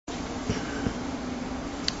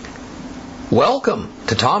Welcome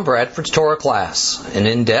to Tom Bradford's Torah class, an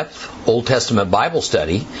in-depth Old Testament Bible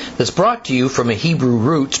study that's brought to you from a Hebrew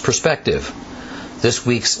roots perspective. This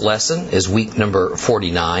week's lesson is week number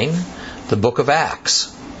 49, the book of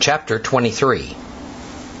Acts, chapter 23.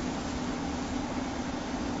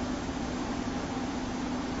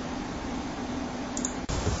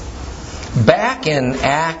 Back in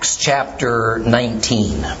Acts chapter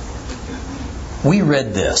 19, we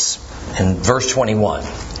read this in verse 21.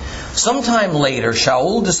 Sometime later,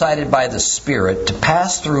 Shaul decided by the Spirit to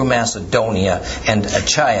pass through Macedonia and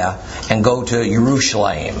Achaia and go to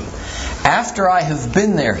Jerusalem. After I have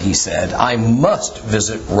been there, he said, I must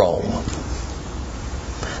visit Rome.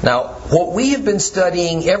 Now, what we have been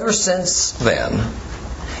studying ever since then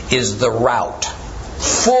is the route,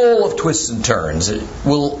 full of twists and turns. It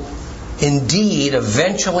will indeed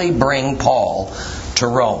eventually bring Paul to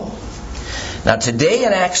Rome. Now, today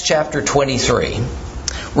in Acts chapter 23,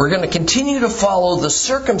 we're going to continue to follow the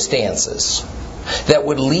circumstances that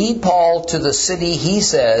would lead Paul to the city he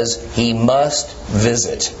says he must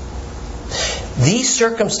visit. These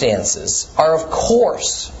circumstances are, of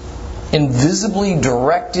course, invisibly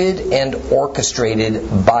directed and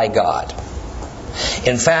orchestrated by God.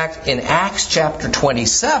 In fact, in Acts chapter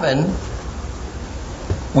 27,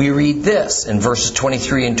 we read this in verses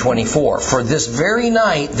 23 and 24. For this very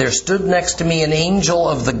night there stood next to me an angel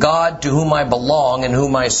of the God to whom I belong and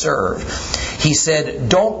whom I serve. He said,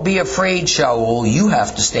 Don't be afraid, Shaul, you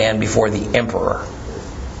have to stand before the emperor.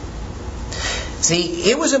 See,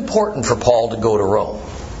 it was important for Paul to go to Rome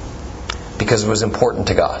because it was important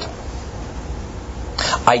to God.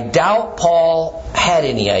 I doubt Paul had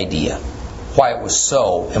any idea why it was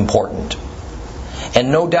so important.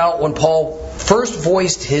 And no doubt when Paul first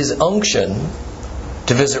voiced his unction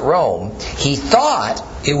to visit Rome, he thought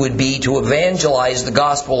it would be to evangelize the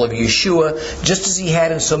gospel of Yeshua just as he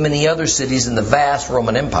had in so many other cities in the vast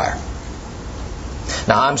Roman Empire.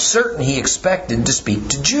 Now, I'm certain he expected to speak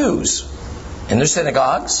to Jews in their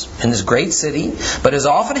synagogues in this great city, but as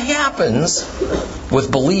often happens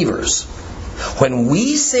with believers, when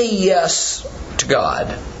we say yes to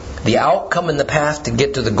God, the outcome and the path to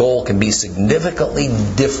get to the goal can be significantly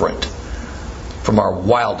different from our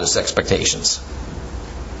wildest expectations.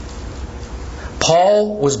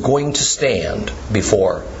 Paul was going to stand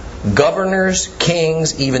before governors,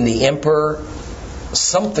 kings, even the emperor,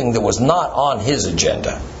 something that was not on his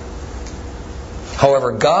agenda.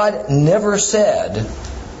 However, God never said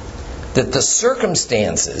that the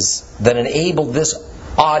circumstances that enabled this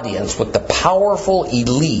audience with the powerful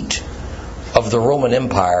elite of the Roman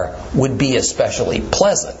Empire would be especially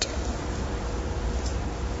pleasant.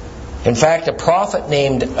 In fact, a prophet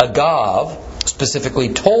named Agab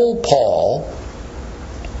specifically told Paul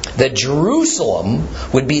that Jerusalem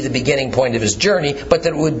would be the beginning point of his journey, but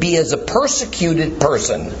that it would be as a persecuted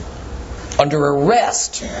person under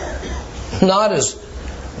arrest, not as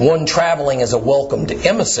one traveling as a welcomed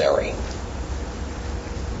emissary.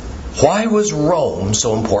 Why was Rome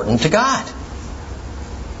so important to God?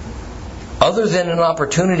 Other than an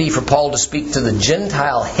opportunity for Paul to speak to the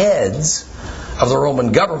Gentile heads of the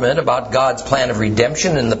Roman government about God's plan of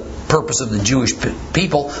redemption and the purpose of the Jewish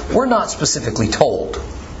people, we're not specifically told.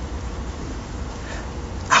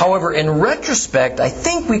 However, in retrospect, I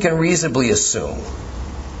think we can reasonably assume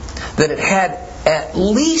that it had at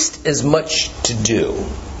least as much to do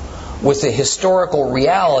with the historical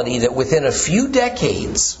reality that within a few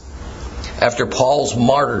decades after Paul's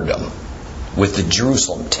martyrdom, with the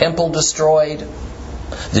Jerusalem temple destroyed,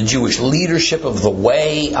 the Jewish leadership of the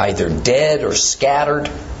way either dead or scattered,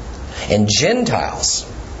 and Gentiles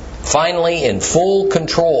finally in full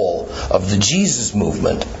control of the Jesus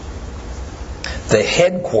movement, the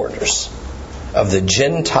headquarters of the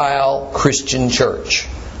Gentile Christian church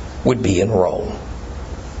would be in Rome.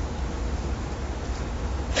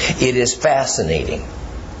 It is fascinating,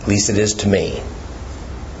 at least it is to me,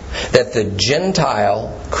 that the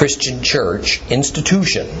Gentile Christian church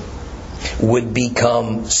institution would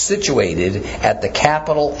become situated at the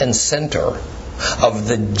capital and center of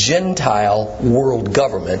the Gentile world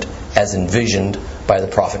government as envisioned by the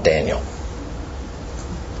prophet Daniel.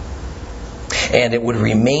 And it would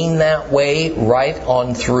remain that way right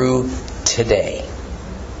on through today.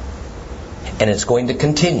 And it's going to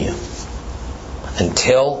continue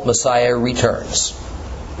until Messiah returns.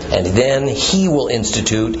 And then he will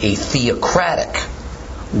institute a theocratic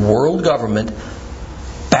world government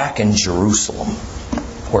back in Jerusalem,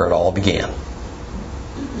 where it all began.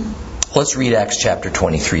 Let's read Acts chapter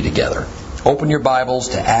 23 together. Open your Bibles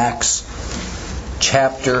to Acts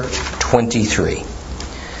chapter 23.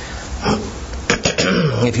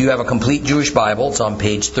 If you have a complete Jewish Bible, it's on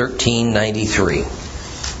page 1393.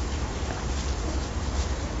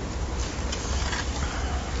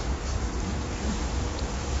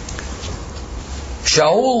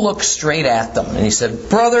 Shaul looked straight at them and he said,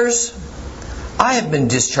 "Brothers, I have been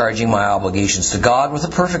discharging my obligations to God with a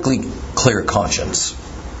perfectly clear conscience,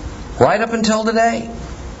 right up until today.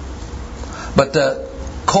 But the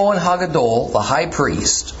Kohen Hagadol, the high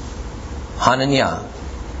priest, Hananiah,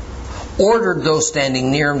 ordered those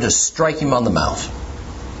standing near him to strike him on the mouth.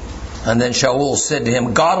 And then Shaul said to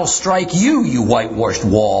him, 'God will strike you, you whitewashed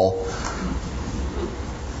wall.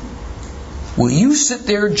 Will you sit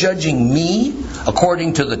there judging me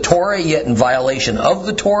according to the Torah, yet in violation of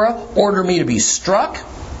the Torah, order me to be struck?'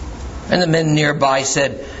 And the men nearby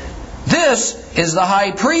said, 'This is the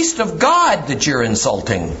high priest of God that you're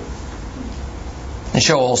insulting.' And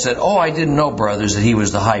Shaul said, 'Oh, I didn't know, brothers, that he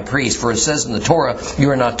was the high priest, for it says in the Torah, you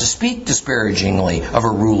are not to speak disparagingly of a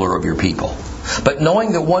ruler of your people.' But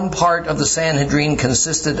knowing that one part of the Sanhedrin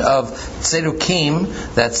consisted of Tzedukim,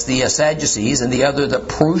 that's the Sadducees, and the other the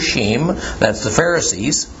Perushim, that's the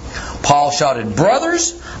Pharisees, Paul shouted,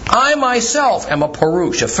 'Brothers, I myself am a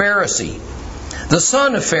Perush, a Pharisee, the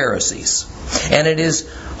son of Pharisees, and it is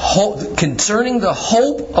concerning the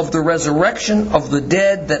hope of the resurrection of the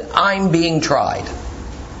dead that I'm being tried.'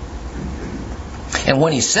 And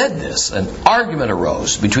when he said this, an argument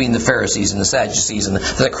arose between the Pharisees and the Sadducees, and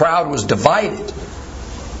the crowd was divided.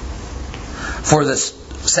 For the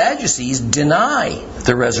Sadducees deny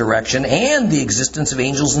the resurrection and the existence of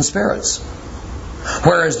angels and spirits,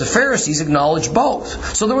 whereas the Pharisees acknowledge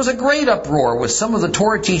both. So there was a great uproar, with some of the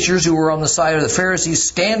Torah teachers who were on the side of the Pharisees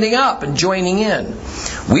standing up and joining in.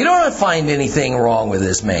 'We don't find anything wrong with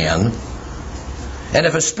this man. And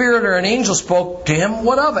if a spirit or an angel spoke to him,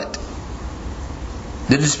 what of it?'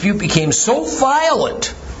 The dispute became so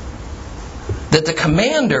violent that the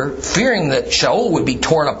commander, fearing that Shaul would be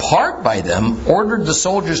torn apart by them, ordered the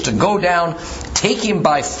soldiers to go down, take him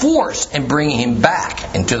by force, and bring him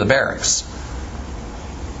back into the barracks.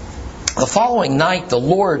 The following night the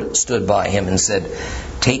Lord stood by him and said,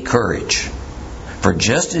 'Take courage, for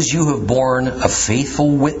just as you have borne a faithful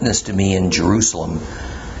witness to me in Jerusalem,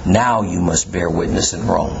 now you must bear witness in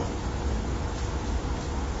Rome.'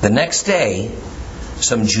 The next day,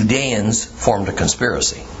 some Judeans formed a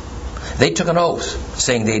conspiracy. They took an oath,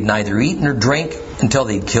 saying they'd neither eat nor drink until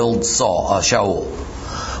they'd killed Shaul.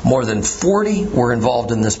 More than 40 were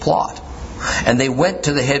involved in this plot. And they went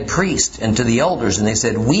to the head priest and to the elders, and they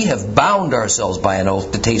said, 'We have bound ourselves by an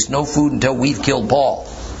oath to taste no food until we've killed Paul.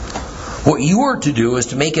 What you are to do is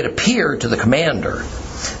to make it appear to the commander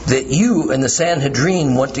that you and the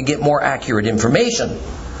Sanhedrin want to get more accurate information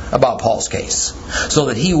about Paul's case, so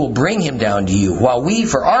that he will bring him down to you, while we,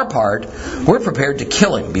 for our part, we're prepared to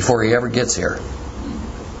kill him before he ever gets here.'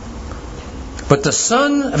 But the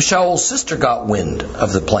son of Shaul's sister got wind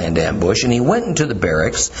of the planned ambush, and he went into the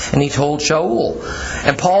barracks, and he told Shaul.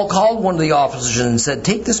 And Paul called one of the officers and said,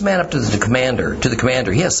 'Take this man up to the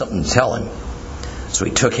commander. He has something to tell him.' So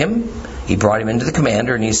he took him, he brought him into the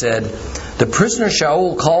commander, and he said, 'The prisoner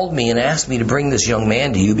Shaul called me and asked me to bring this young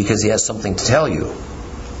man to you because he has something to tell you.'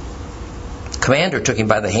 The commander took him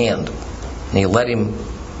by the hand, and he led him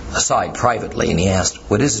aside privately, and he asked,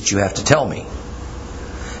 'What is it you have to tell me?'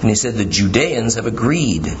 And he said, 'The Judeans have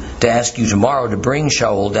agreed to ask you tomorrow to bring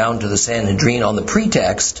Shaul down to the Sanhedrin on the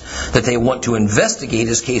pretext that they want to investigate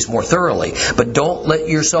his case more thoroughly. But don't let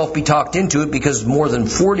yourself be talked into it, because more than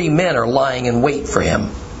 40 men are lying in wait for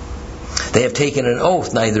him. They have taken an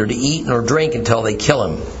oath neither to eat nor drink until they kill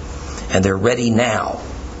him. And they're ready now.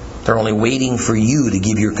 They're only waiting for you to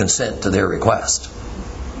give your consent to their request.'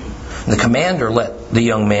 And the commander let the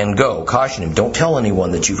young man go, cautioning him, 'Don't tell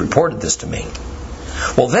anyone that you've reported this to me.'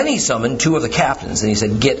 Well, then he summoned 2 of the captains, and he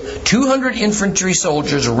said, 'Get 200 infantry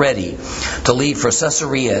soldiers ready to leave for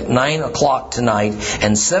Caesarea at 9 o'clock tonight,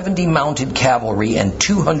 and 70 mounted cavalry and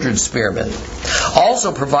 200 spearmen.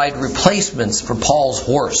 Also provide replacements for Paul's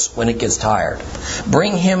horse when it gets tired.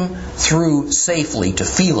 Bring him through safely to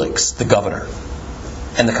Felix, the governor.'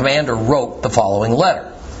 And the commander wrote the following letter.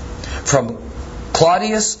 From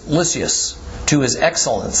Claudius Lysias to His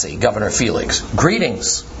Excellency, Governor Felix.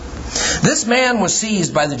 Greetings. This man was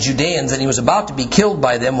seized by the Judeans, and he was about to be killed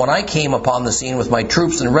by them when I came upon the scene with my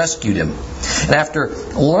troops and rescued him. And after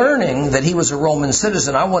learning that he was a Roman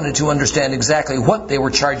citizen, I wanted to understand exactly what they were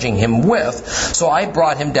charging him with, so I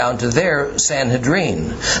brought him down to their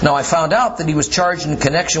Sanhedrin. Now I found out that he was charged in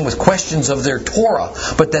connection with questions of their Torah,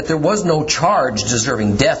 but that there was no charge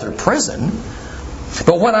deserving death or prison.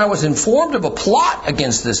 But when I was informed of a plot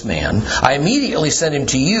against this man, I immediately sent him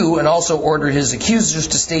to you and also ordered his accusers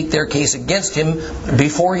to state their case against him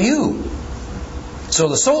before you. So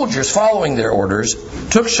the soldiers, following their orders,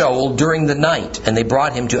 took Shaul during the night, and they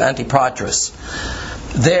brought him to Antipatris.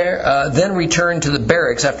 Then returned to the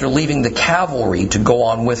barracks after leaving the cavalry to go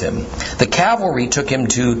on with him. The cavalry took him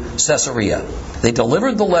to Caesarea. They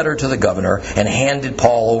delivered the letter to the governor and handed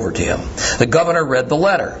Paul over to him. The governor read the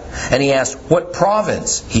letter, and he asked what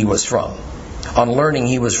province he was from. On learning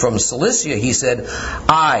he was from Cilicia, he said,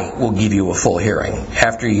 I will give you a full hearing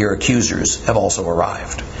after your accusers have also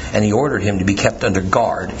arrived. And he ordered him to be kept under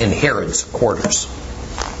guard in Herod's quarters.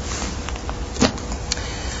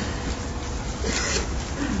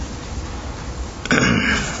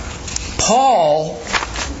 Paul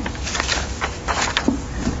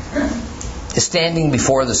is standing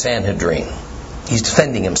before the Sanhedrin. He's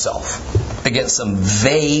defending himself against some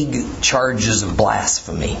vague charges of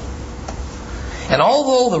blasphemy. And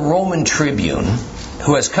although the Roman tribune,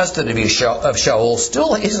 who has custody of Shaul,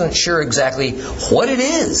 still isn't sure exactly what it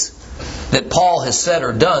is that Paul has said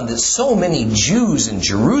or done, that so many Jews in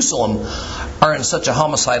Jerusalem are in such a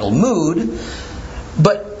homicidal mood,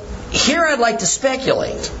 but here I'd like to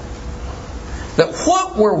speculate that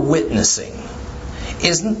what we're witnessing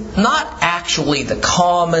is not actually the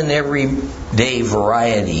common everyday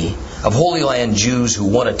variety of Holy Land Jews who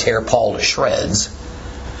want to tear Paul to shreds,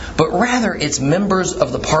 but rather it's members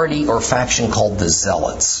of the party or faction called the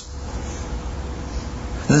Zealots.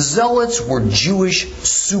 The Zealots were Jewish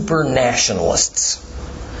super-nationalists,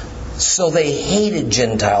 so they hated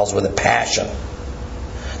Gentiles with a passion.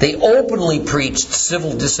 They openly preached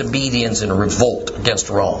civil disobedience and revolt against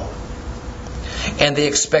Rome. And they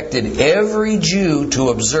expected every Jew to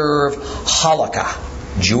observe halakha,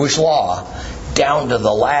 Jewish law, down to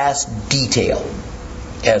the last detail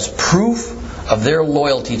as proof of their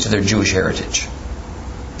loyalty to their Jewish heritage.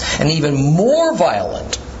 An even more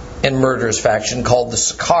violent and murderous faction called the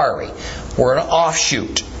Sicarii were an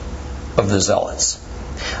offshoot of the Zealots.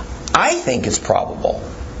 I think it's probable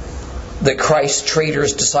that Christ's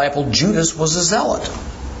traitorous disciple Judas was a zealot.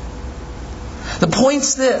 The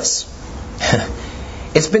point's this.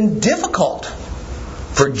 It's been difficult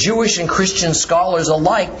for Jewish and Christian scholars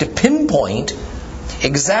alike to pinpoint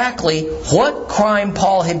exactly what crime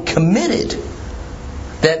Paul had committed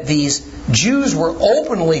that these Jews were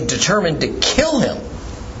openly determined to kill him.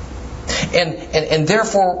 And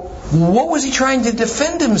therefore, what was he trying to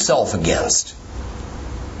defend himself against?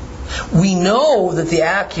 We know that the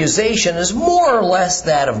accusation is more or less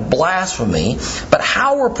that of blasphemy, but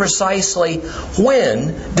how or precisely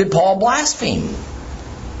when did Paul blaspheme?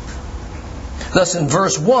 Thus in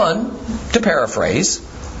verse 1, to paraphrase,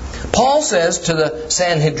 Paul says to the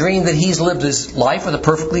Sanhedrin that he's lived his life with a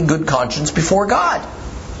perfectly good conscience before God.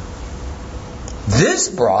 This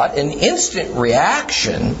brought an instant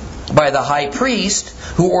reaction by the high priest,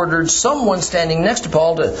 who ordered someone standing next to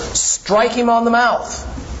Paul to strike him on the mouth.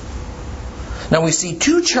 Now we see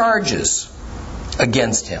two charges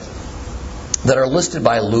against him that are listed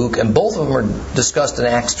by Luke, and both of them are discussed in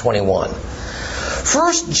Acts 21.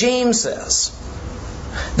 First, James says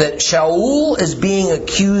that Shaul is being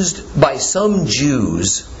accused by some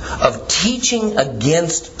Jews of teaching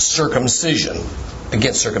against circumcision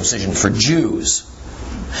for Jews,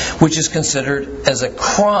 which is considered as a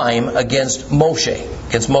crime against Moshe,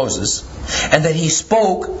 against Moses, and that he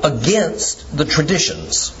spoke against the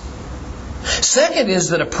traditions. Second is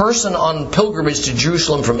that a person on pilgrimage to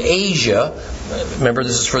Jerusalem from Asia, remember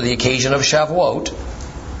this is for the occasion of Shavuot,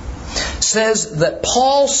 says that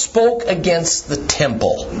Paul spoke against the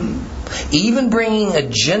temple, even bringing a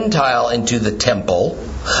Gentile into the temple,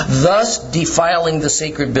 thus defiling the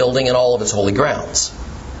sacred building and all of its holy grounds.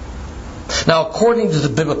 Now, according to the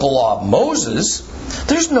biblical law of Moses,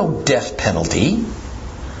 there's no death penalty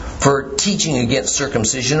for teaching against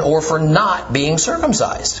circumcision or for not being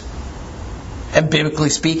circumcised. And biblically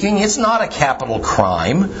speaking, it's not a capital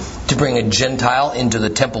crime to bring a Gentile into the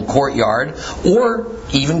temple courtyard or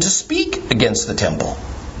even to speak against the temple.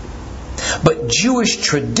 But Jewish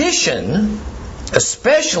tradition,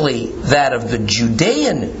 especially that of the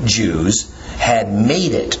Judean Jews, had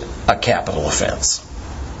made it a capital offense.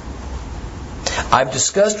 I've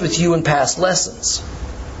discussed with you in past lessons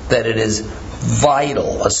that it is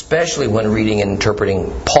vital, especially when reading and interpreting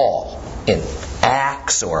Paul in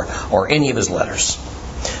Acts or any of his letters,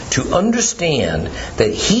 to understand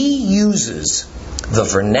that he uses the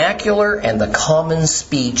vernacular and the common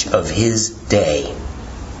speech of his day.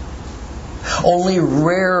 Only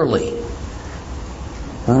rarely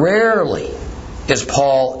is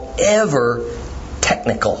Paul ever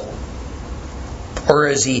technical Or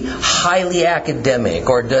is he highly academic?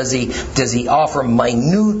 Or does he offer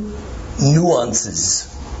minute nuances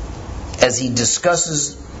as he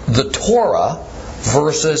discusses the Torah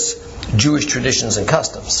versus Jewish traditions and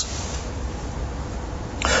customs?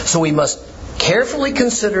 So we must carefully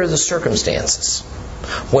consider the circumstances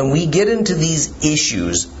when we get into these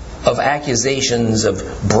issues of accusations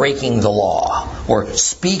of breaking the law or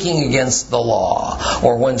speaking against the law,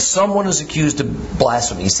 or when someone is accused of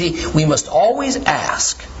blasphemy. See, we must always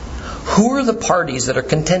ask, who are the parties that are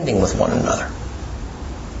contending with one another?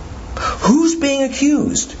 Who's being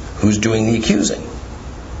accused? Who's doing the accusing?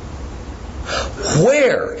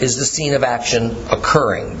 Where is the scene of action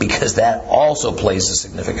occurring? Because that also plays a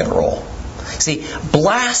significant role. See,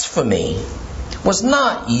 blasphemy was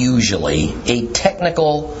not usually a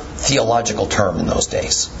technical theological term in those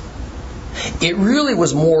days. It really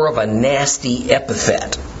was more of a nasty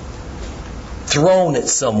epithet thrown at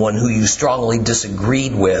someone who you strongly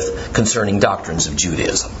disagreed with concerning doctrines of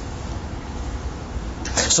Judaism.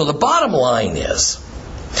 So the bottom line is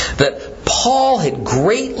that Paul had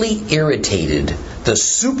greatly irritated the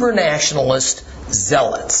supernationalist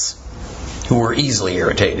zealots, who were easily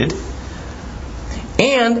irritated,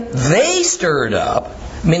 and they stirred up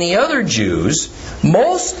many other Jews,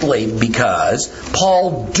 mostly because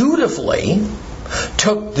Paul dutifully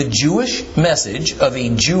took the Jewish message of a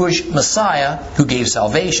Jewish Messiah who gave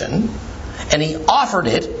salvation, and he offered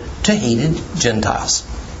it to hated Gentiles.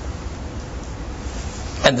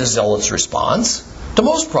 And the zealots' response to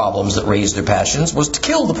most problems that raised their passions was to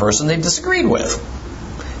kill the person they disagreed with.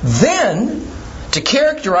 Then, to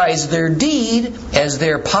characterize their deed as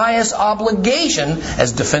their pious obligation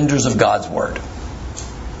as defenders of God's Word.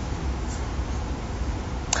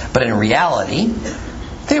 But in reality,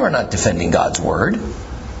 they were not defending God's Word.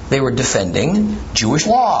 They were defending Jewish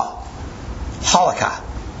law, halakha,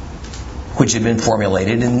 which had been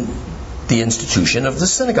formulated in the institution of the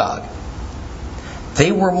synagogue.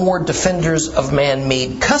 They were more defenders of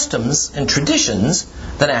man-made customs and traditions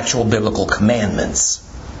than actual biblical commandments.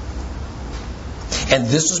 And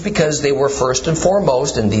this was because they were first and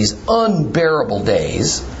foremost, in these unbearable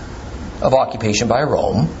days of occupation by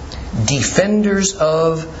Rome, defenders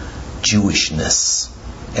of Jewishness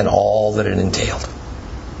and all that it entailed.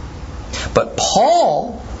 But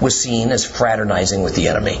Paul was seen as fraternizing with the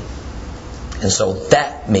enemy. And so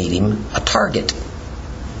that made him a target.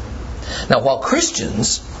 Now, while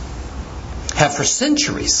Christians have for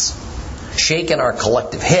centuries shaken our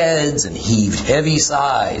collective heads and heaved heavy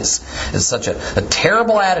sighs at such a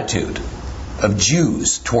terrible attitude of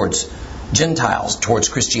Jews towards Gentiles, towards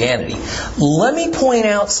Christianity, let me point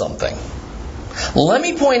out something. Let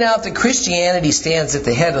me point out that Christianity stands at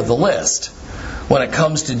the head of the list when it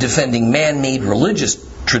comes to defending man-made religious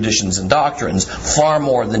traditions and doctrines far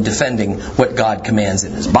more than defending what God commands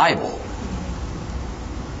in His Bible.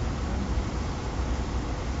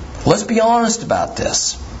 Let's be honest about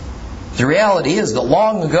this. The reality is that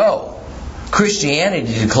long ago,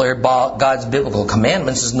 Christianity declared God's biblical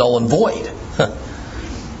commandments as null and void.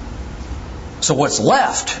 So what's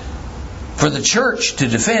left for the church to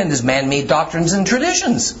defend is man-made doctrines and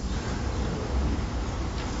traditions.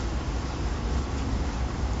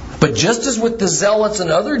 But just as with the zealots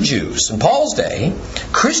and other Jews in Paul's day,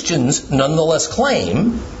 Christians nonetheless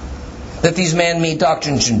claim that these man-made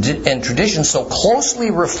doctrines and traditions so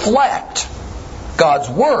closely reflect God's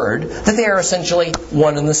Word that they are essentially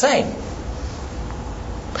one and the same.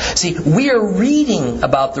 See, we are reading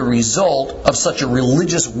about the result of such a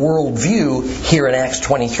religious worldview here in Acts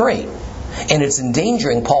 23, and it's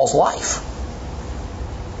endangering Paul's life.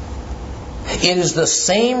 It is the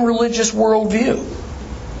same religious worldview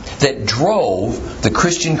that drove the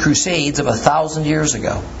Christian Crusades of 1,000 years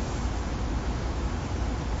ago.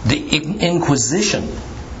 The Inquisition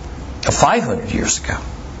of 500 years ago.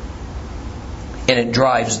 And it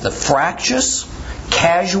drives the fractious,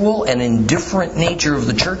 casual, and indifferent nature of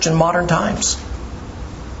the church in modern times.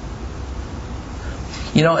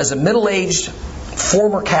 You know, as a middle-aged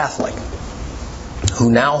former Catholic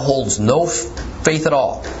who now holds no faith at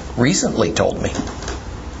all, recently told me,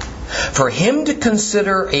 for him to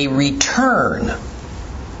consider a return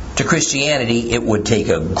to Christianity, it would take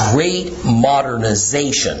a great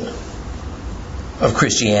modernization of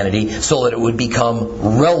Christianity so that it would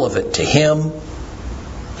become relevant to him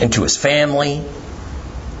and to his family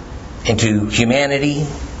and to humanity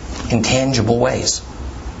in tangible ways.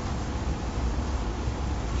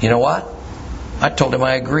 You know what? I told him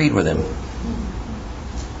I agreed with him.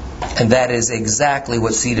 And that is exactly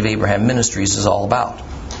what Seed of Abraham Ministries is all about.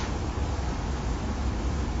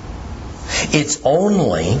 It's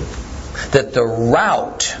only that the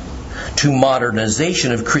route to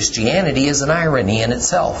modernization of Christianity is an irony in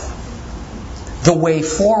itself. The way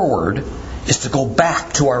forward is to go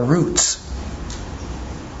back to our roots,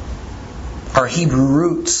 our Hebrew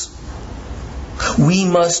roots. We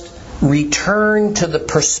must return to the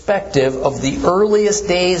perspective of the earliest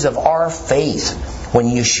days of our faith when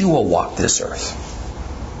Yeshua walked this earth.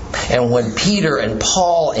 And when Peter and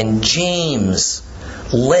Paul and James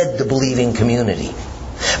led the believing community.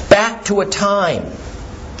 Back to a time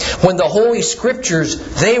when the Holy Scriptures,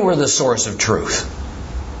 they were the source of truth.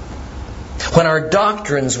 When our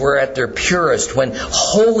doctrines were at their purest, when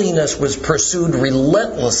holiness was pursued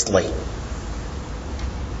relentlessly,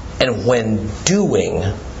 and when doing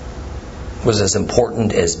was as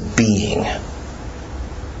important as being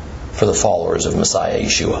for the followers of Messiah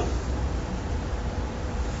Yeshua.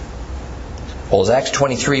 Well, as Acts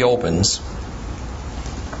 23 opens,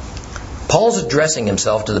 Paul's addressing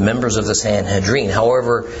himself to the members of the Sanhedrin.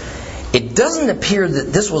 However, it doesn't appear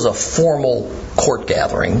that this was a formal court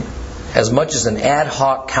gathering as much as an ad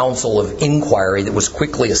hoc council of inquiry that was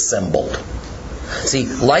quickly assembled. See,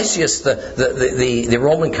 Lysias, the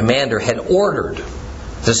Roman commander, had ordered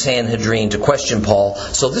the Sanhedrin to question Paul,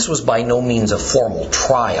 so this was by no means a formal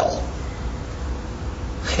trial.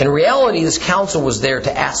 In reality, this council was there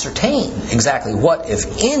to ascertain exactly what,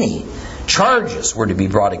 if any, charges were to be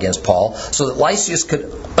brought against Paul, so that Lysias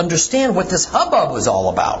could understand what this hubbub was all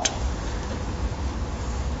about.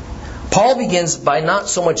 Paul begins by not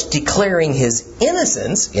so much declaring his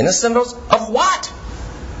innocence, innocent of what?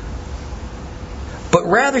 But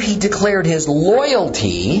rather he declared his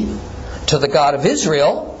loyalty to the God of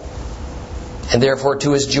Israel, and therefore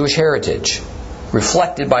to his Jewish heritage,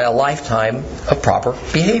 reflected by a lifetime of proper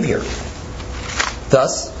behavior.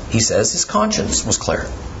 Thus, he says, his conscience was clear.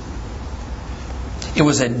 It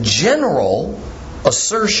was a general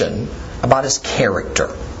assertion about his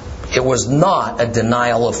character. It was not a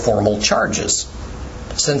denial of formal charges,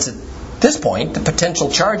 since at this point the potential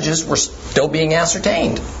charges were still being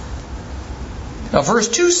ascertained. Now, verse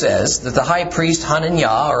 2 says that the high priest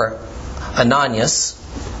Hananiah, or Ananias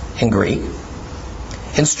in Greek,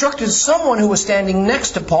 instructed someone who was standing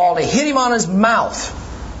next to Paul to hit him on his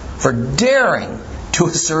mouth for daring to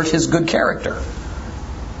assert his good character.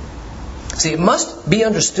 See, it must be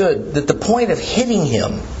understood that the point of hitting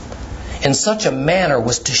him in such a manner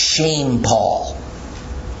was to shame Paul.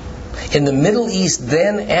 In the Middle East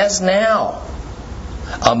then as now,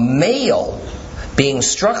 a male being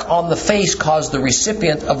struck on the face caused the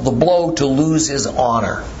recipient of the blow to lose his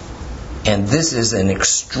honor. And this is an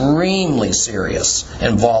extremely serious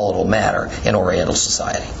and volatile matter in Oriental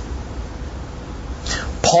society.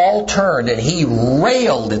 Paul turned and he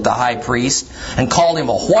railed at the high priest and called him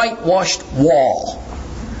a whitewashed wall.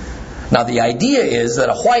 Now, the idea is that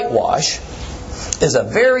a whitewash is a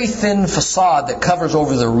very thin facade that covers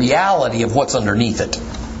over the reality of what's underneath it.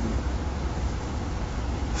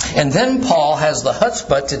 And then Paul has the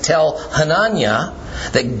chutzpah to tell Hananiah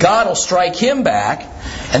that God will strike him back,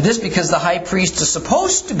 and this because the high priest is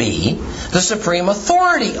supposed to be the supreme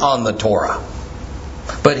authority on the Torah.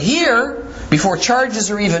 But here, before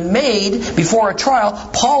charges are even made, before a trial,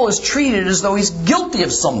 Paul is treated as though he's guilty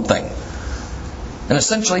of something and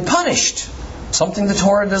essentially punished, something the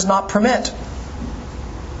Torah does not permit.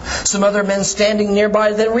 Some other men standing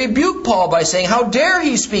nearby then rebuke Paul by saying, "How dare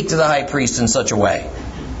he speak to the high priest in such a way?"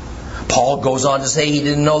 Paul goes on to say he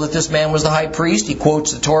didn't know that this man was the high priest. He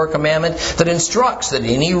quotes the Torah commandment that instructs that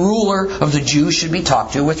any ruler of the Jews should be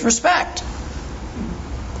talked to with respect.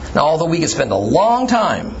 Now, although we could spend a long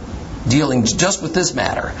time dealing just with this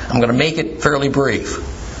matter, I'm going to make it fairly brief.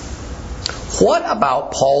 What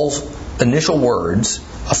about Paul's initial words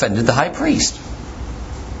offended the high priest?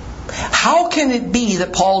 How can it be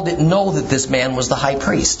that Paul didn't know that this man was the high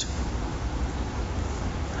priest?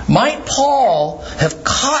 Might Paul have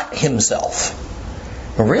caught himself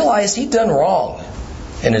and realized he'd done wrong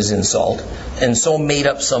in his insult, and so made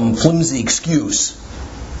up some flimsy excuse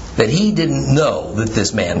that he didn't know that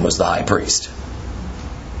this man was the high priest?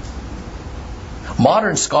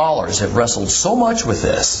 Modern scholars have wrestled so much with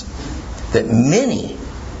this that many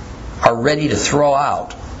are ready to throw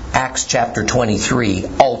out Acts chapter 23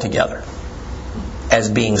 altogether as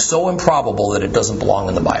being so improbable that it doesn't belong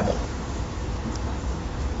in the Bible.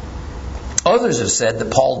 Others have said that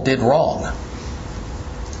Paul did wrong.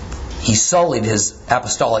 He sullied his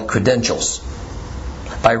apostolic credentials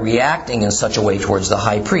by reacting in such a way towards the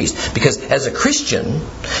high priest. Because as a Christian,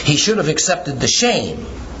 he should have accepted the shame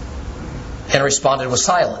and responded with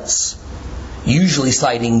silence, usually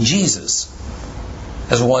citing Jesus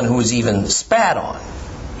as one who was even spat on.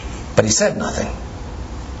 But he said nothing.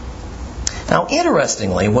 Now,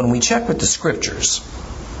 interestingly, when we check with the Scriptures,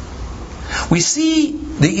 we see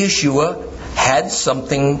that Yeshua had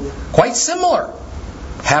something quite similar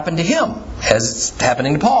happen to him as it's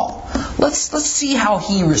happening to Paul. Let's see how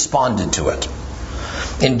he responded to it.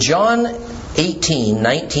 In John 18,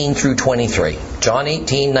 19 through 23, John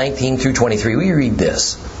 18, 19 through 23, we read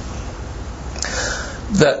this.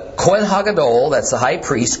 The Kohen Hagadol, that's the high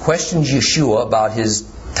priest, questions Yeshua about his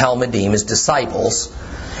Talmidim, his disciples,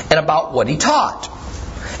 and about what he taught.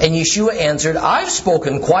 And Yeshua answered, I've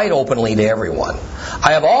spoken quite openly to everyone.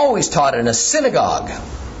 I have always taught in a synagogue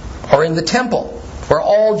or in the temple where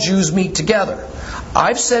all Jews meet together.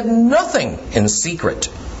 I've said nothing in secret.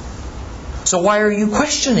 So why are you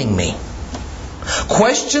questioning me?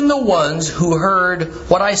 Question the ones who heard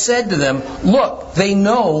what I said to them. Look, they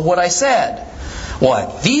know what I said. Well,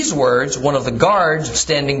 at these words, one of the guards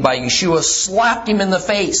standing by Yeshua slapped him in the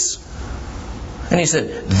face. And he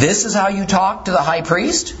said, this is how you talk to the high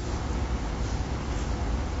priest?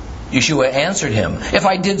 Yeshua answered him, if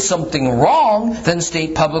I did something wrong, then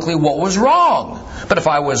state publicly what was wrong. But if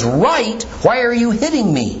I was right, why are you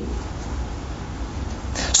hitting me?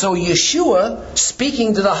 So Yeshua,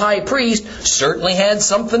 speaking to the high priest, certainly had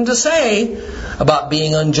something to say about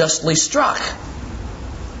being unjustly struck.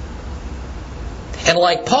 And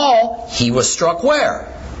like Paul, he was struck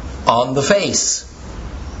where? On the face,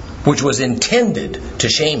 which was intended to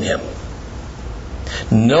shame him.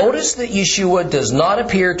 Notice that Yeshua does not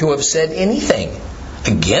appear to have said anything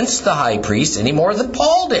against the high priest any more than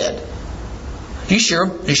Paul did.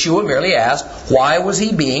 Yeshua merely asked, why was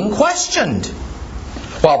he being questioned?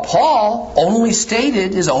 While Paul only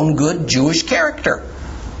stated his own good Jewish character.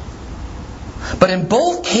 But in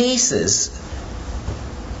both cases,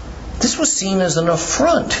 this was seen as an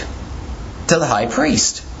affront to the high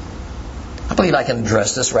priest. I believe I can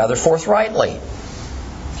address this rather forthrightly.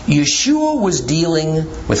 Yeshua was dealing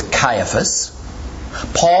with Caiaphas.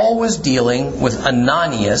 Paul was dealing with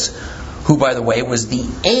Ananias, who, by the way, was the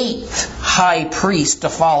 8th high priest to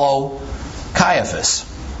follow Caiaphas.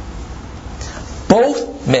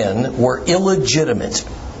 Both men were illegitimate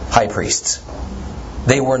high priests.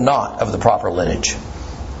 They were not of the proper lineage.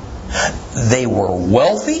 They were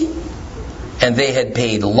wealthy, and they had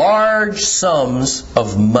paid large sums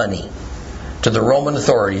of money to the Roman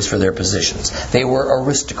authorities for their positions. They were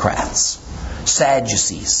aristocrats,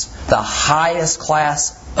 Sadducees, the highest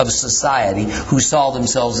class of society who saw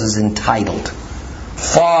themselves as entitled,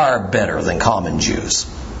 far better than common Jews.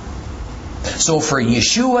 So for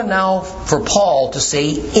Yeshua now, for Paul to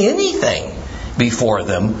say anything before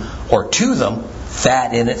them or to them,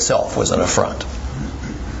 that in itself was an affront.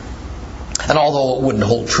 And although it wouldn't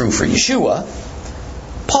hold true for Yeshua,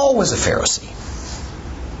 Paul was a Pharisee.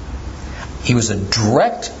 He was a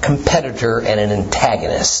direct competitor and an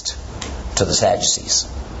antagonist to the Sadducees.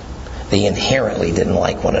 They inherently didn't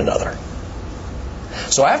like one another.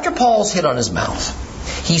 So after Paul's hit on his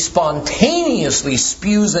mouth, he spontaneously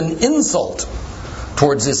spews an insult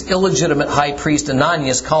towards this illegitimate high priest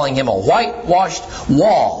Ananias, calling him a whitewashed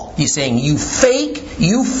wall. He's saying, you fake,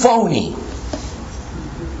 you phony.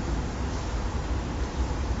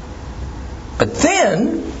 But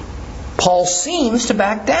then, Paul seems to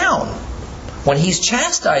back down when he's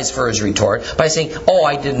chastised for his retort by saying,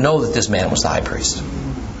 I didn't know that this man was the high priest.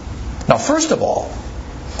 Now, first of all,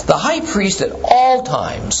 the high priest at all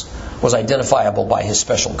times was identifiable by his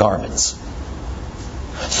special garments.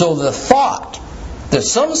 So the thought that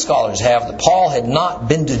some scholars have that Paul had not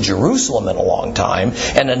been to Jerusalem in a long time,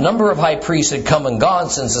 and a number of high priests had come and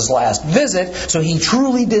gone since his last visit, so he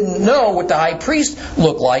truly didn't know what the high priest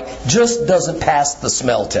looked like, just doesn't pass the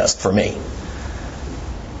smell test for me.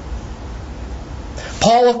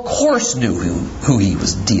 Paul, of course, knew who he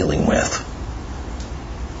was dealing with.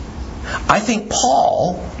 I think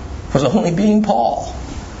Paul was only being Paul.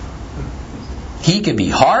 He could be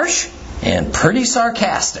harsh and pretty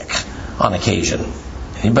sarcastic on occasion.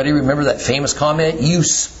 Anybody remember that famous comment, you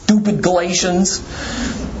stupid Galatians?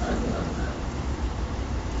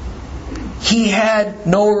 He had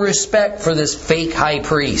no respect for this fake high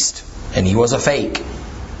priest, and he was a fake.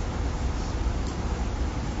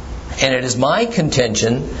 And it is my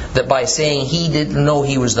contention that by saying he didn't know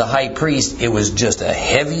he was the high priest, it was just a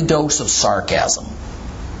heavy dose of sarcasm.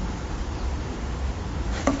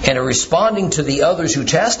 And in responding to the others who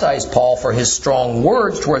chastised Paul for his strong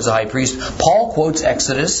words towards the high priest, Paul quotes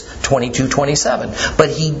Exodus 22:27. But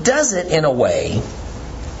he does it in a way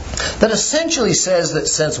that essentially says that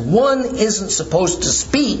since one isn't supposed to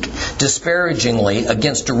speak disparagingly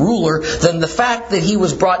against a ruler, then the fact that he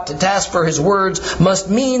was brought to task for his words must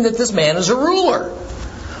mean that this man is a ruler.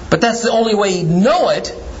 But that's the only way he'd know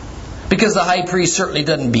it, because the high priest certainly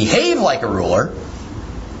doesn't behave like a ruler.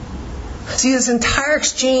 See, this entire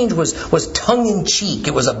exchange was tongue-in-cheek.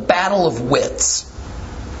 It was a battle of wits.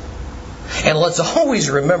 And let's always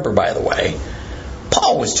remember, by the way,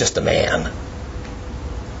 Paul was just a man.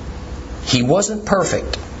 He wasn't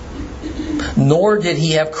perfect, nor did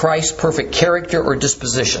he have Christ's perfect character or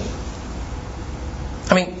disposition.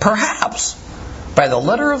 I mean, perhaps by the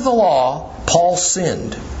letter of the law, Paul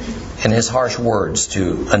sinned in his harsh words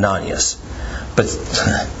to Ananias. But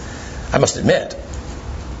I must admit,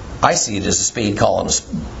 I see it as a spade calling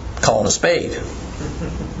a spade.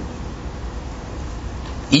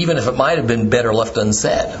 Even if it might have been better left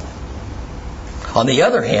unsaid. On the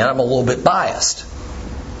other hand, I'm a little bit biased.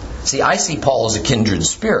 See, I see Paul as a kindred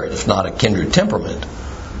spirit, if not a kindred temperament.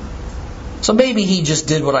 So maybe he just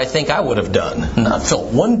did what I think I would have done, and not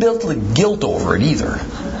felt one bit of guilt over it either.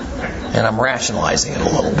 And I'm rationalizing it a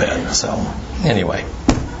little bit. So, anyway.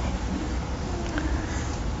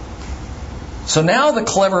 So now the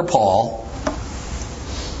clever Paul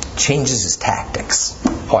changes his tactics.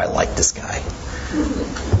 Oh, I like this guy.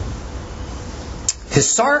 His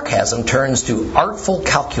sarcasm turns to artful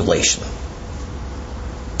calculation.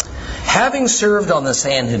 Having served on the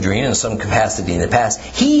Sanhedrin in some capacity in the past,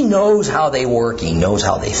 he knows how they work, he knows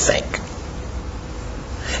how they think.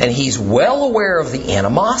 And he's well aware of the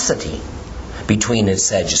animosity between its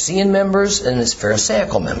Sadducean members and its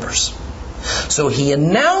Pharisaical members. So he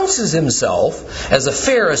announces himself as a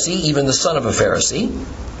Pharisee, even the son of a Pharisee,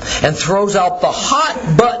 and throws out the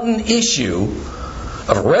hot-button issue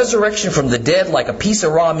of resurrection from the dead like a piece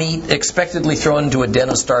of raw meat expectedly thrown into a den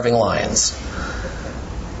of starving lions.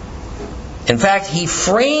 In fact, he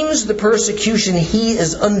frames the persecution he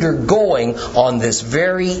is undergoing on this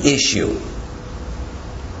very issue.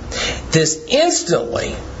 This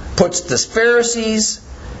instantly puts the Pharisees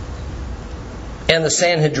and the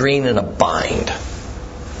Sanhedrin in a bind.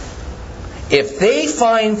 If they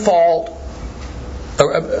find fault,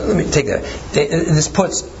 this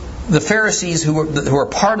puts the Pharisees who are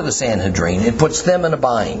part of the Sanhedrin, it puts them in a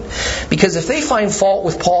bind. Because if they find fault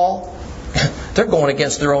with Paul, they're going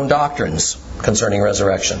against their own doctrines concerning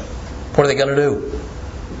resurrection. What are they going to do?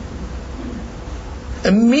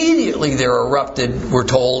 Immediately there erupted, we're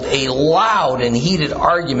told, a loud and heated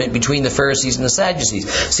argument between the Pharisees and the Sadducees.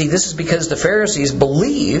 See, this is because the Pharisees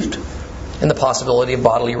believed in the possibility of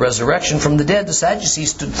bodily resurrection from the dead. The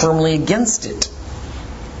Sadducees stood firmly against it.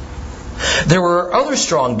 There were other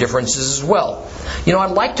strong differences as well.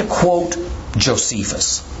 I'd like to quote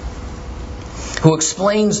Josephus, who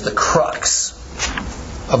explains the crux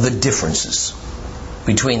of the differences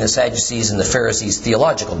between the Sadducees and the Pharisees'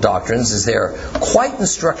 theological doctrines, as they're quite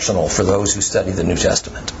instructional for those who study the New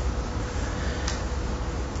Testament.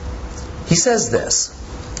 He says this: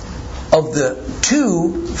 of the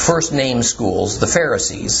two first named schools, the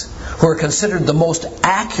Pharisees, who are considered the most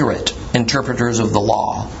accurate interpreters of the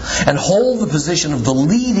law and hold the position of the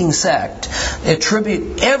leading sect,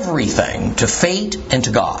 attribute everything to fate and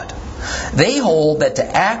to God. They hold that to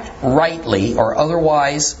act rightly or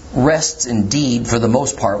otherwise rests indeed for the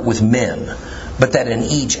most part with men, but that in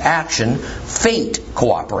each action fate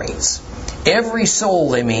cooperates. Every soul,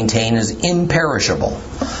 they maintain, is imperishable,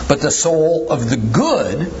 but the soul of the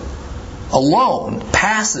good alone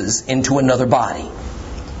passes into another body,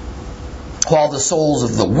 while the souls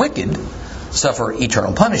of the wicked suffer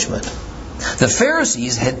eternal punishment. The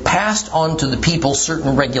Pharisees had passed on to the people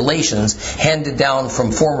certain regulations handed down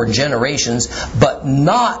from former generations, but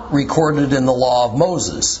not recorded in the law of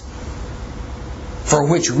Moses, for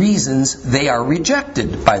which reasons they are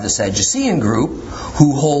rejected by the Sadducean group,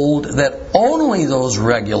 who hold that only those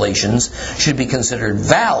regulations should be considered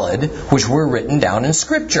valid which were written down in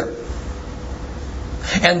Scripture,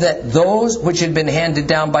 and that those which had been handed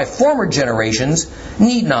down by former generations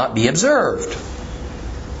need not be observed.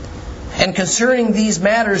 And concerning these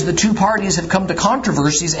matters, the two parties have come to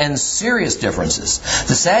controversies and serious differences.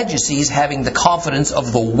 The Sadducees having the confidence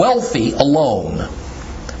of the wealthy alone,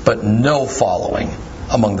 but no following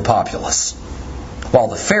among the populace, while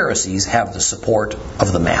the Pharisees have the support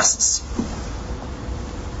of the masses.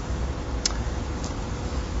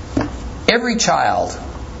 Every child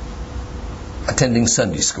attending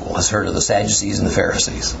Sunday school has heard of the Sadducees and the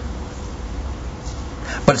Pharisees.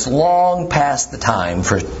 But it's long past the time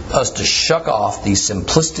for us to shuck off these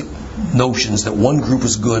simplistic notions that one group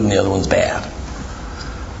is good and the other one's bad.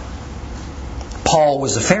 Paul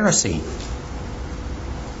was a Pharisee.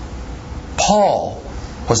 Paul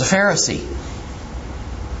was a Pharisee.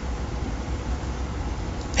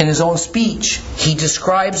 In his own speech, he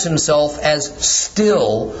describes himself as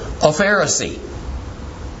still a Pharisee.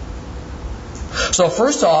 So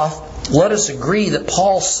first off, let us agree that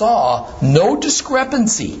Paul saw no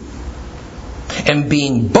discrepancy in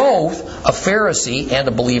being both a Pharisee and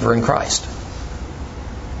a believer in Christ.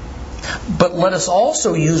 But let us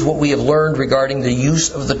also use what we have learned regarding the use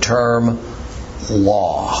of the term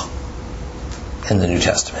law in the New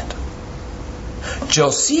Testament.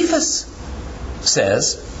 Josephus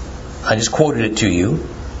says, I just quoted it to you,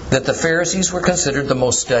 that the Pharisees were considered the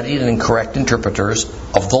most studied and correct interpreters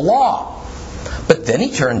of the law. But then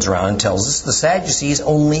he turns around and tells us the Sadducees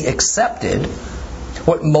only accepted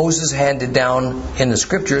what Moses handed down in the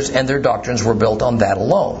Scriptures, and their doctrines were built on that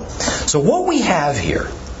alone. So what we have here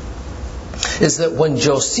is that when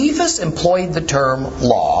Josephus employed the term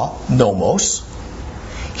law, nomos,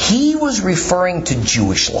 he was referring to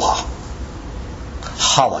Jewish law,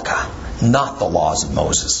 halakha, not the laws of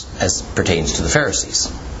Moses as pertains to the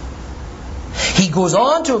Pharisees. He goes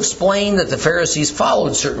on to explain that the Pharisees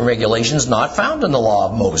followed certain regulations not found in the law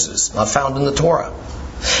of Moses, not found in the Torah,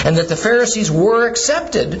 and that the Pharisees were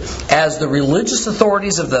accepted as the religious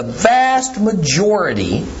authorities of the vast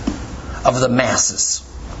majority of the masses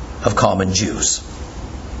of common Jews.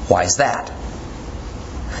 Why is that?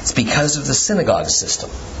 It's because of the synagogue system.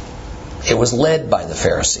 It was led by the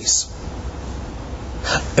Pharisees.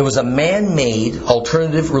 It was a man-made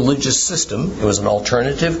alternative religious system. It was an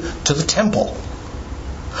alternative to the temple,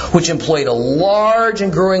 which employed a large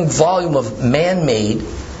and growing volume of man-made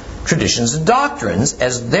traditions and doctrines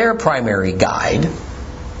as their primary guide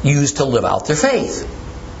used to live out their faith.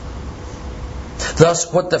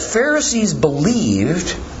 Thus, what the Pharisees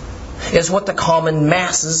believed is what the common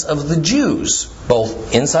masses of the Jews,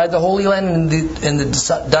 both inside the Holy Land and in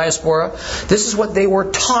the diaspora, this is what they were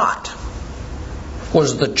taught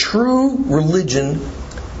was the true religion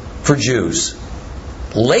for Jews.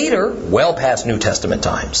 Later, well past New Testament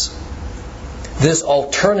times, this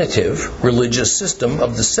alternative religious system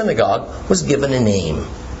of the synagogue was given a name: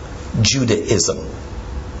 Judaism.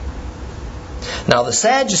 Now the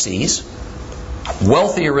Sadducees,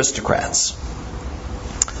 wealthy aristocrats,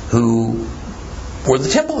 who were the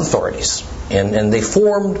temple authorities, and they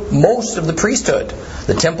formed most of the priesthood.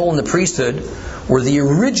 The temple and the priesthood were the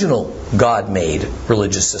original God-made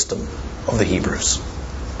religious system of the Hebrews.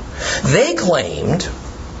 They claimed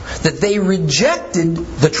that they rejected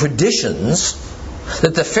the traditions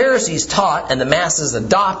that the Pharisees taught and the masses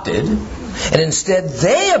adopted, and instead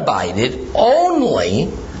they abided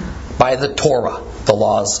only by the Torah, the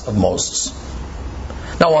laws of Moses.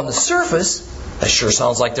 Now on the surface, that sure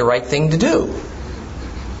sounds like the right thing to do.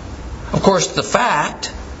 Of course, the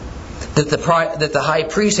fact that the high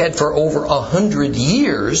priest had for over 100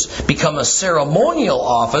 years become a ceremonial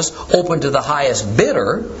office open to the highest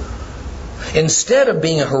bidder, instead of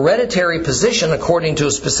being a hereditary position according to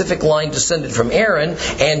a specific line descended from Aaron,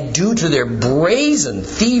 and due to their brazen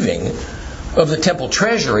thieving of the temple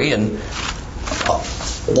treasury and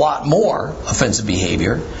a lot more offensive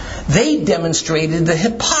behavior, they demonstrated the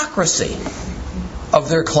hypocrisy of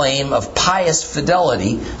their claim of pious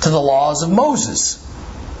fidelity to the laws of Moses.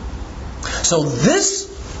 So this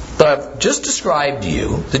that I've just described to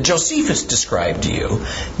you, that Josephus described to you,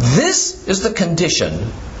 this is the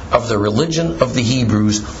condition of the religion of the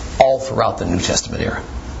Hebrews all throughout the New Testament era.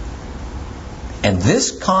 And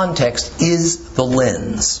this context is the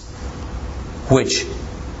lens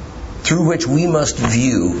through which we must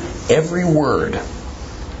view every word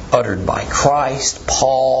uttered by Christ,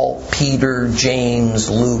 Paul, Peter, James,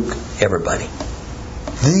 Luke, everybody.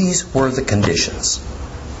 These were the conditions.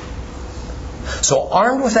 So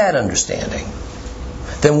armed with that understanding,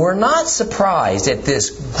 then we're not surprised at this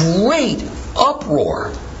great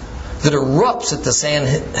uproar that erupts at the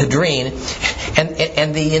Sanhedrin,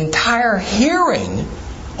 and the entire hearing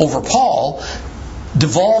over Paul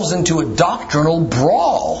devolves into a doctrinal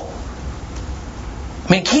brawl.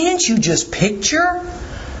 I mean, can't you just picture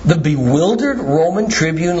the bewildered Roman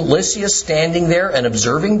tribune Lysias standing there and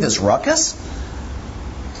observing this ruckus?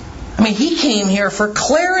 I mean, he came here for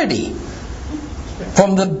clarity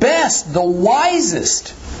from the best, the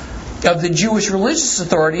wisest of the Jewish religious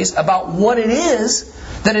authorities about what it is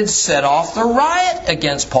that had set off the riot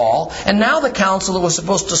against Paul. And now the council that was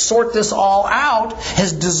supposed to sort this all out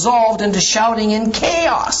has dissolved into shouting and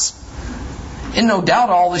chaos. And no doubt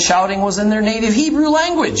all the shouting was in their native Hebrew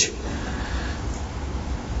language.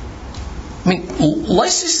 I mean,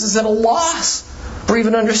 Lysias is at a loss for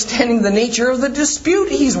even understanding the nature of the dispute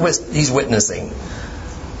he's witnessing.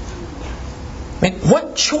 I mean,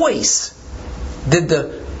 what choice did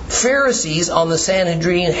the Pharisees on the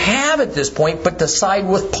Sanhedrin have at this point but to side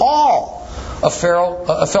with Paul, a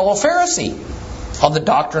fellow Pharisee, on the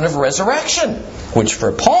doctrine of resurrection, which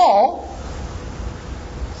for Paul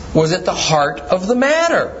was at the heart of the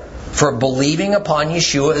matter for believing upon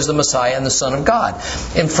Yeshua as the Messiah and the Son of God.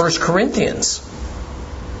 In 1 Corinthians,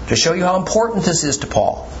 to show you how important this is to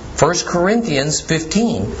Paul, 1 Corinthians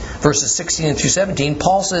 15, verses 16 through 17,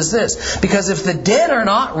 Paul says this, because if the dead are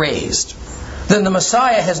not raised, then the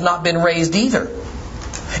Messiah has not been raised either.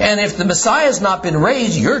 And if the Messiah has not been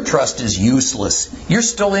raised, your trust is useless. You're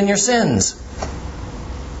still in your sins.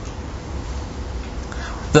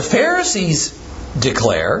 The Pharisees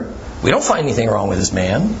declare, we don't find anything wrong with this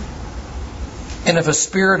man. And if a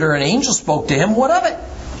spirit or an angel spoke to him, what of it?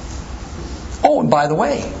 Oh, and by the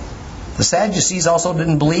way, the Sadducees also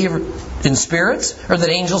didn't believe in spirits or that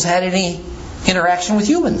angels had any interaction with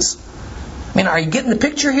humans. I mean, are you getting the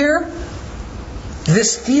picture here?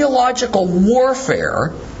 This theological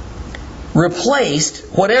warfare replaced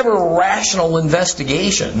whatever rational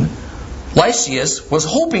investigation Lysias was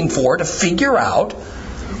hoping for to figure out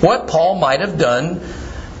what Paul might have done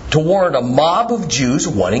to warrant a mob of Jews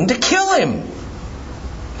wanting to kill him.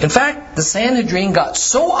 In fact, the Sanhedrin got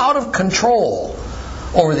so out of control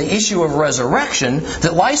over the issue of resurrection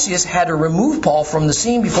that Lysias had to remove Paul from the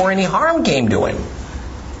scene before any harm came to him.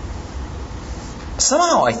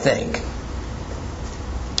 Somehow, I think,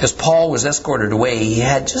 as Paul was escorted away, he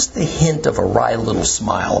had just the hint of a wry little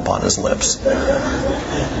smile upon his lips.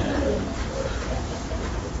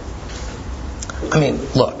 I mean,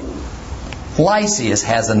 look, Lysias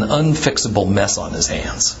has an unfixable mess on his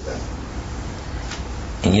hands.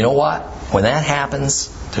 And you know what? When that happens,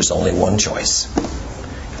 there's only one choice.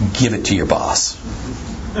 Give it to your boss.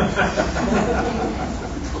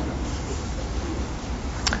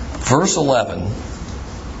 Verse 11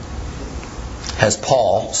 has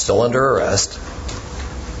Paul, still under arrest,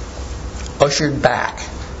 ushered back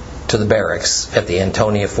to the barracks at the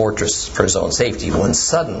Antonia fortress for his own safety, when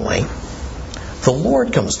suddenly the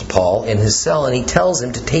Lord comes to Paul in his cell and he tells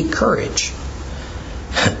him to take courage,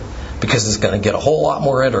 because it's going to get a whole lot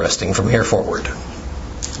more interesting from here forward.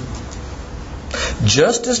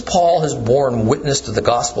 Just as Paul has borne witness to the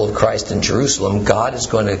gospel of Christ in Jerusalem, God is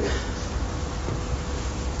going to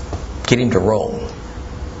get him to Rome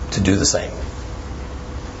to do the same.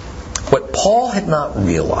 What Paul had not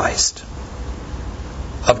realized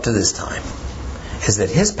up to this time is that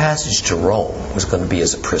his passage to Rome was going to be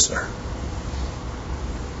as a prisoner.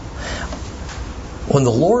 When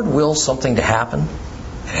the Lord wills something to happen,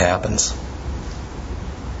 it happens.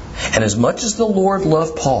 And as much as the Lord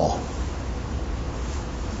loved Paul,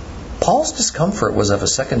 Paul's discomfort was of a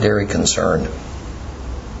secondary concern.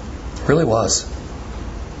 It really was.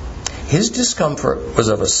 His discomfort was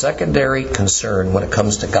of a secondary concern when it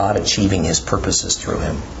comes to God achieving His purposes through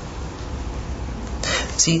him.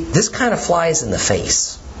 See, this kind of flies in the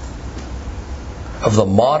face of the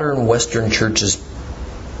modern Western church's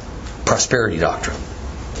prosperity doctrine,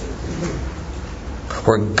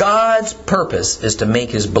 where God's purpose is to make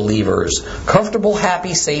His believers comfortable,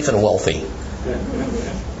 happy, safe, and wealthy.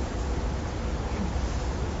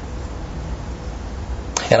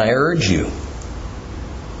 And I urge you,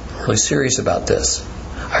 I'm really serious about this,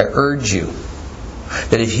 I urge you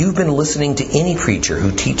that if you've been listening to any preacher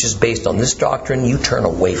who teaches based on this doctrine, you turn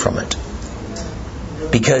away from it.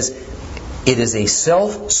 Because it is a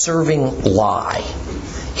self-serving lie.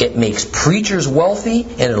 It makes preachers wealthy,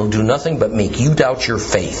 and it'll do nothing but make you doubt your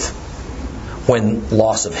faith when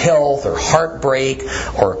loss of health or heartbreak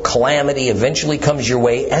or calamity eventually comes your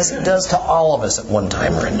way, as it does to all of us at one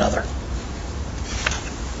time or another.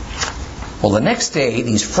 Well, the next day,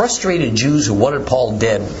 these frustrated Jews who wanted Paul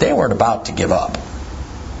dead, they weren't about to give up.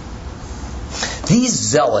 These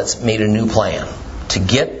zealots made a new plan to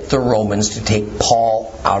get the Romans to take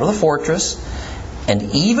Paul out of the fortress,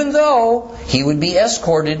 and even though he would be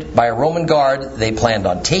escorted by a Roman guard, they planned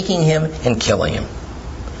on taking him and killing him.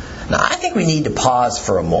 Now, I think we need to pause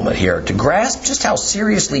for a moment here to grasp just how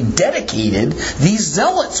seriously dedicated these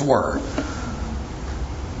zealots were.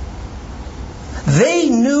 They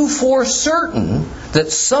knew for certain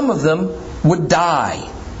that some of them would die,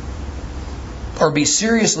 or be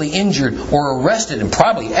seriously injured, or arrested and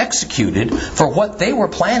probably executed for what they were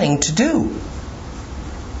planning to do.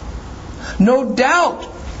 No doubt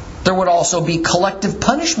there would also be collective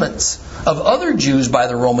punishments of other Jews by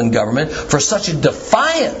the Roman government for such a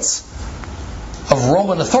defiance of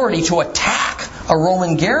Roman authority to attack a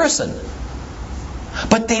Roman garrison.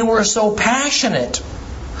 But they were so passionate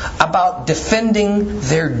about defending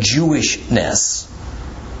their Jewishness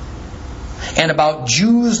and about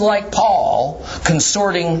Jews like Paul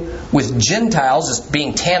consorting with Gentiles as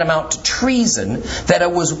being tantamount to treason, that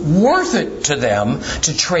it was worth it to them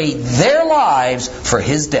to trade their lives for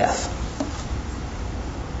his death.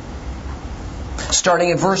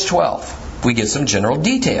 Starting at verse 12, we get some general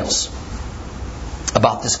details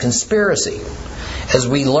about this conspiracy, as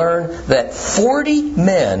we learn that 40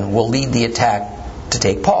 men will lead the attack to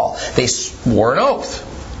take Paul. They swore an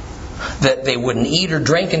oath that they wouldn't eat or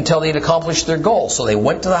drink until they'd accomplished their goal. So they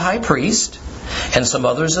went to the high priest and some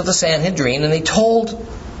others of the Sanhedrin, and they told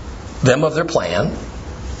them of their plan,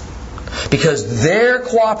 because their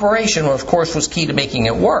cooperation, of course, was key to making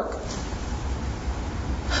it work.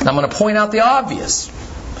 Now I'm going to point out the obvious.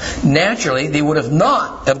 Naturally, they would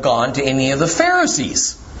not have gone to any of the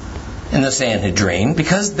Pharisees in the Sanhedrin,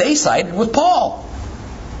 because they sided with Paul.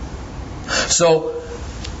 So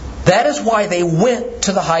that is why they went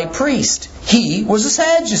to the high priest. He was a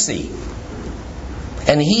Sadducee,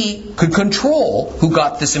 and he could control who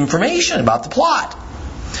got this information about the plot.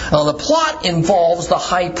 Now, the plot involves the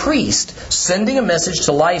high priest sending a message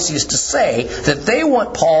to Lysias to say that they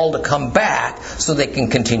want Paul to come back so they can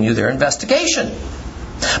continue their investigation.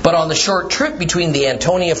 But on the short trip between the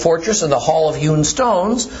Antonia fortress and the Hall of Hewn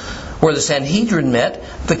Stones, where the Sanhedrin met,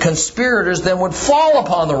 the conspirators then would fall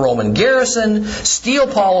upon the Roman garrison, steal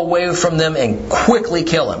Paul away from them, and quickly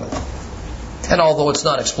kill him. And although it's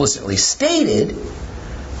not explicitly stated,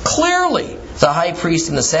 clearly the high priest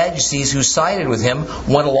and the Sadducees who sided with him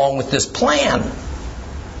went along with this plan,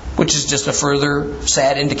 which is just a further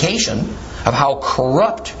sad indication of how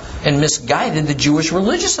corrupt and misguided the Jewish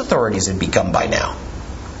religious authorities had become by now.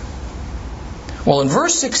 Well, in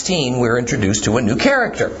verse 16, we're introduced to a new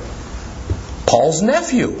character. Paul's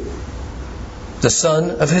nephew, the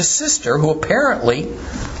son of his sister, who apparently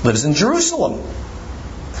lives in Jerusalem.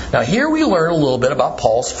 Now here we learn a little bit about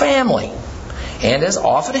Paul's family. And as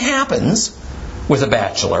often happens with a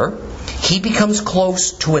bachelor, he becomes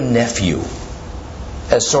close to a nephew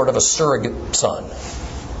as sort of a surrogate son.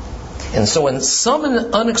 And so in some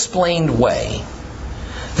unexplained way,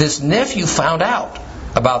 this nephew found out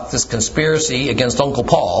about this conspiracy against Uncle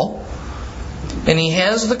Paul, and he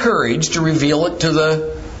has the courage to reveal it to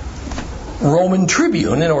the Roman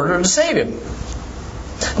tribune in order to save him.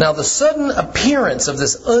 Now, the sudden appearance of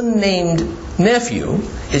this unnamed nephew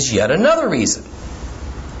is yet another reason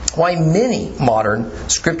why many modern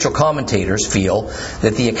scriptural commentators feel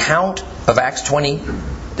that the account of Acts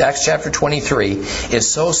chapter 23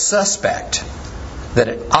 is so suspect that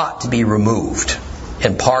it ought to be removed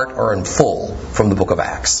in part or in full from the book of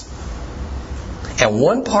Acts. And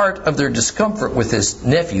one part of their discomfort with this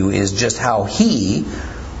nephew is just how he,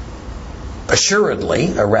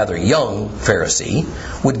 assuredly a rather young Pharisee,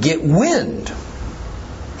 would get wind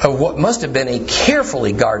of what must have been a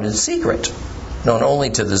carefully guarded secret, known only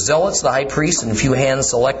to the zealots, the high priest, and a few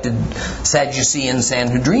hand-selected Sadducean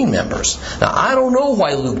Sanhedrin members. Now, I don't know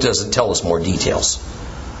why Luke doesn't tell us more details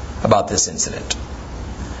about this incident.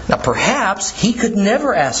 Now, perhaps he could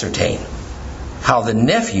never ascertain how the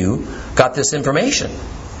nephew got this information.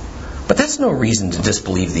 But that's no reason to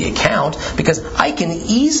disbelieve the account, because I can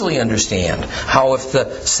easily understand how if the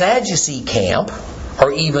Sadducee camp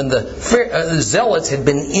or even the zealots had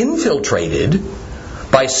been infiltrated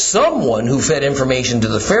by someone who fed information to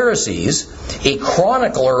the Pharisees, a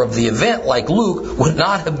chronicler of the event like Luke would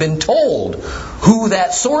not have been told who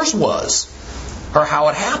that source was or how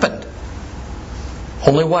it happened.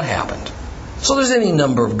 Only what happened. So there's any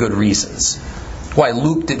number of good reasons why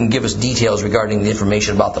Luke didn't give us details regarding the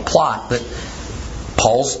information about the plot that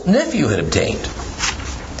Paul's nephew had obtained.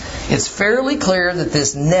 It's fairly clear that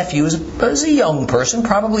this nephew is a young person,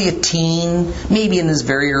 probably a teen, maybe in his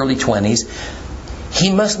very early 20s.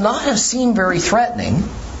 He must not have seemed very threatening,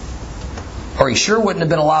 or he sure wouldn't have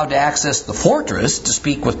been allowed to access the fortress to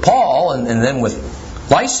speak with Paul and then with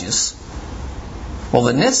Lysias. Well,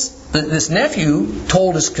 this nephew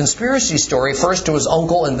told his conspiracy story first to his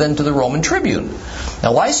uncle and then to the Roman tribune.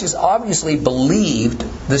 Now, Lysias obviously believed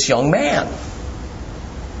this young man.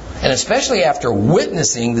 And especially after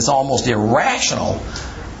witnessing this almost irrational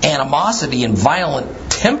animosity and violent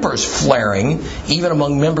tempers flaring, even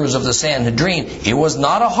among members of the Sanhedrin, it was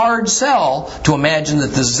not a hard sell to imagine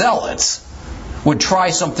that the zealots would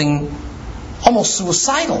try something almost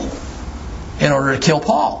suicidal in order to kill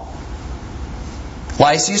Paul.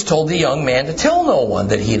 Lysias told the young man to tell no one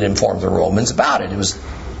that he had informed the Romans about it. It was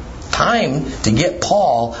time to get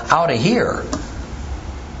Paul out of here.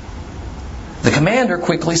 The commander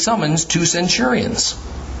quickly summons 2 centurions.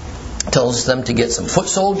 Tells them to get some foot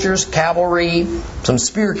soldiers, cavalry, some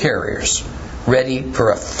spear carriers ready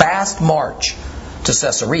for a fast march to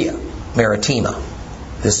Caesarea Maritima.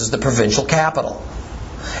 This is the provincial capital.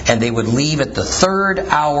 And they would leave at the 3rd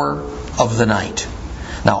hour of the night.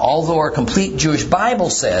 Now, although our complete Jewish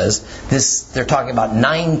Bible says this, they're talking about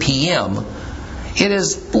 9 p.m., It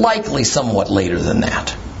is likely somewhat later than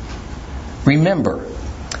that. Remember,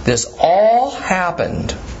 this all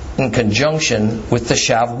happened in conjunction with the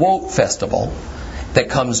Shavuot festival that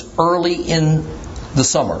comes early in the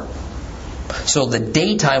summer. So the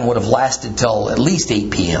daytime would have lasted till at least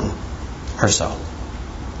 8 p.m. or so.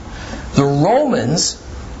 The Romans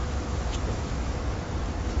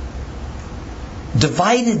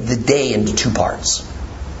divided the day into two parts,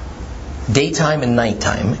 daytime and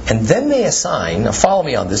nighttime, and then they assign, now follow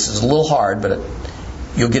me on this, it's a little hard, but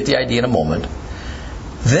you'll get the idea in a moment.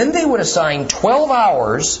 Then they would assign 12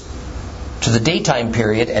 hours to the daytime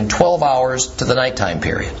period and 12 hours to the nighttime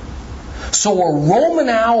period. So a Roman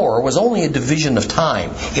hour was only a division of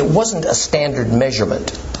time. It wasn't a standard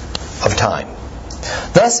measurement of time.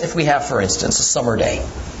 Thus, if we have, for instance, a summer day,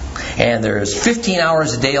 and there's 15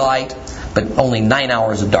 hours of daylight, but only 9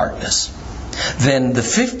 hours of darkness, then the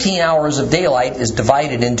 15 hours of daylight is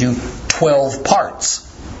divided into 12 parts.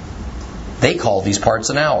 They call these parts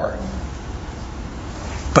an hour.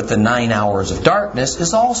 But the 9 hours of darkness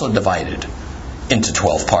is also divided into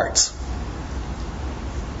 12 parts.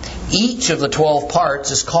 Each of the 12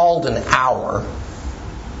 parts is called an hour,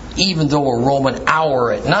 even though a Roman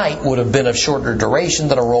hour at night would have been of shorter duration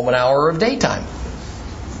than a Roman hour of daytime.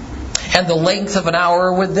 And the length of an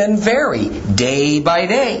hour would then vary day by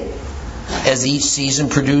day, as each season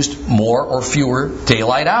produced more or fewer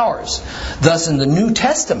daylight hours. Thus, in the New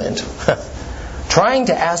Testament, trying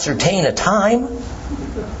to ascertain a time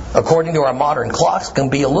according to our modern clocks can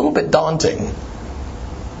be a little bit daunting,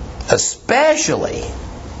 especially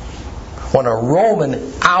when a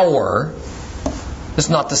Roman hour is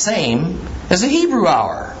not the same as a Hebrew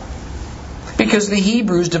hour, because the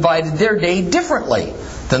Hebrews divided their day differently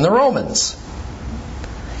than the Romans.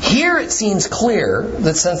 Here it seems clear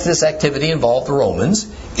that since this activity involved the Romans,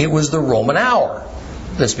 it was the Roman hour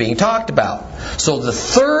that's being talked about. So the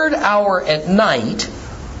third hour at night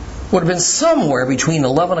would have been somewhere between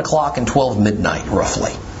 11 o'clock and 12 midnight,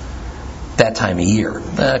 roughly, that time of year,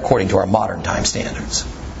 according to our modern time standards.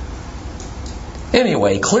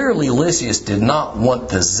 Anyway, clearly Lysias did not want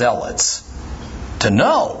the zealots to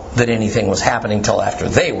know that anything was happening till after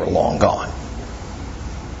they were long gone.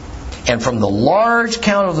 And from the large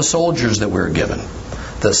count of the soldiers that we were given,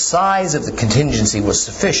 the size of the contingency was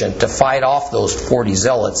sufficient to fight off those 40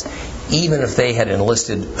 zealots, even if they had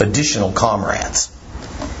enlisted additional comrades.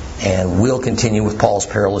 And we'll continue with Paul's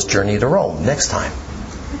perilous journey to Rome next time.